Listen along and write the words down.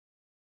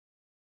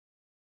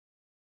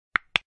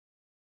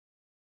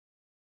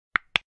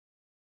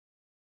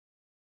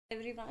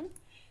Everyone,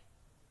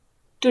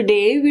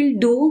 today we'll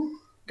do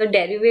the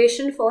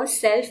derivation for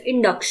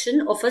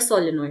self-induction of a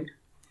solenoid.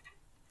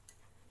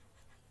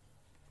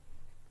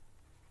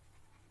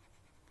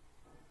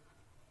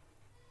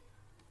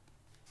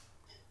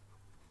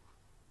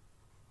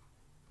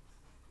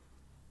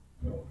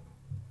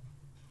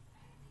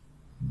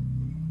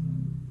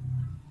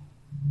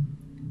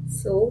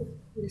 So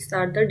we'll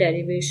start the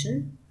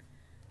derivation.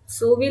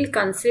 So we'll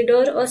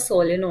consider a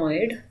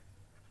solenoid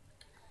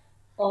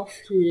of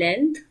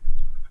length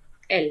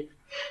L.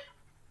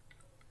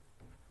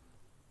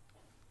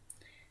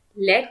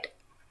 Let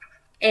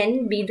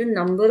N be the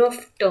number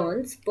of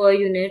turns per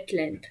unit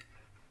length.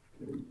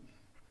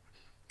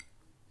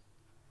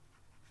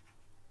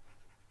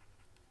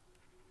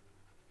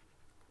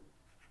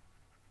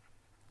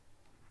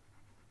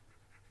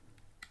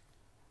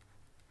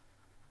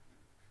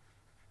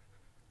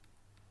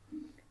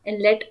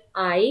 And let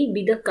I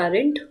be the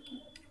current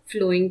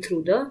flowing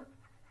through the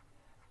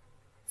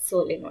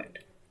solenoid.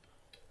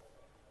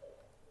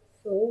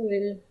 So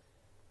we'll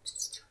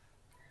just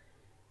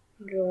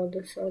draw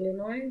the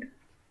solenoid.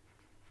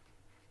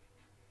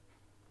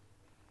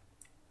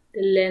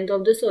 The length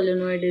of the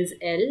solenoid is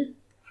L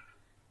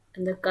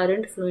and the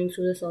current flowing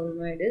through the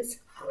solenoid is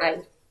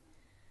I.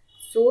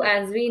 So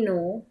as we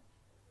know,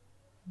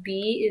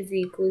 B is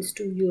equals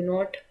to U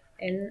naught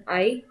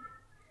Ni.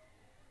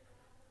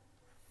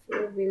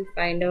 So we'll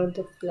find out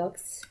the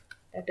flux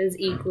that is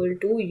equal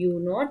to U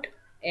naught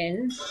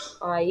Nia.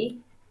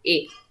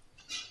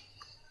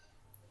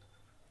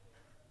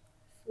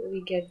 So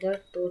we get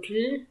the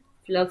total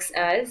flux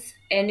as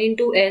N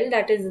into L,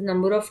 that is the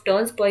number of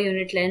turns per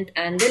unit length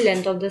and the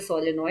length of the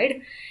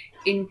solenoid,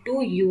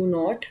 into U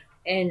naught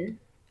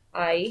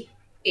Nia.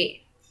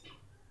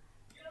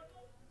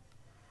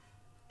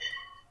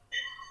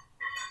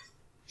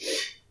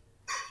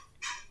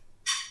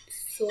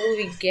 So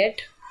we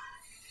get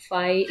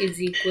phi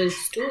is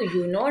equals to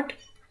U naught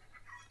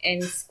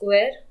N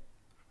square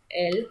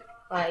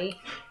Lia.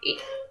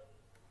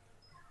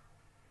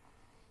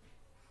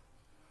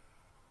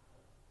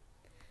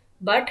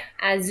 But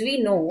as we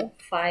know,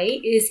 phi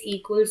is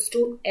equals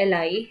to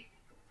Li.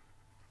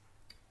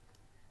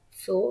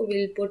 So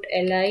we'll put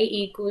Li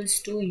equals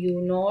to U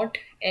naught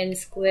N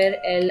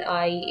square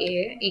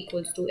Lia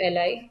equals to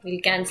Li. We'll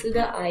cancel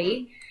the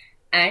I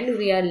and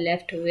we are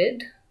left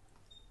with,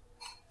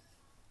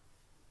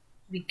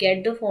 we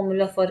get the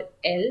formula for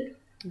L,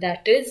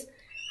 that is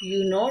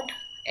U naught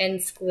N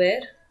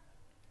square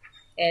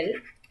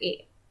La.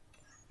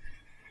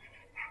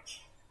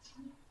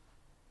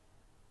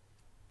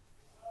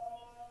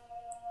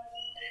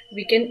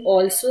 We can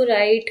also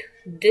write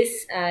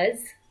this as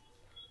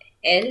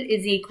L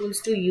is equals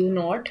to U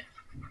naught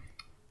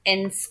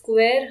N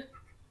square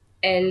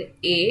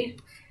La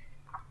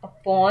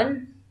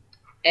upon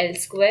L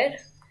square.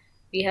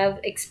 We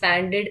have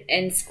expanded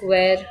N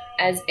square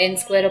as N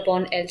square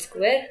upon L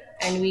square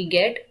and we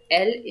get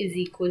L is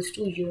equals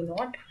to U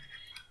naught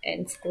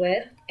N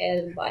square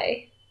L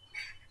by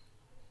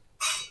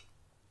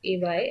A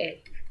by L.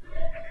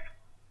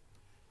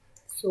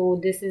 So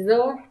this is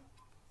a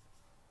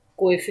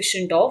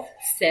coefficient of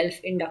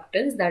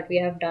self-inductance that we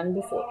have done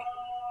before.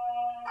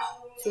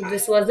 So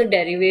this was the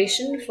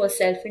derivation for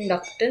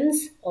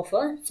self-inductance of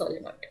a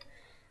solenoid.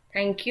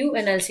 Thank you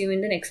and I'll see you in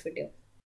the next video.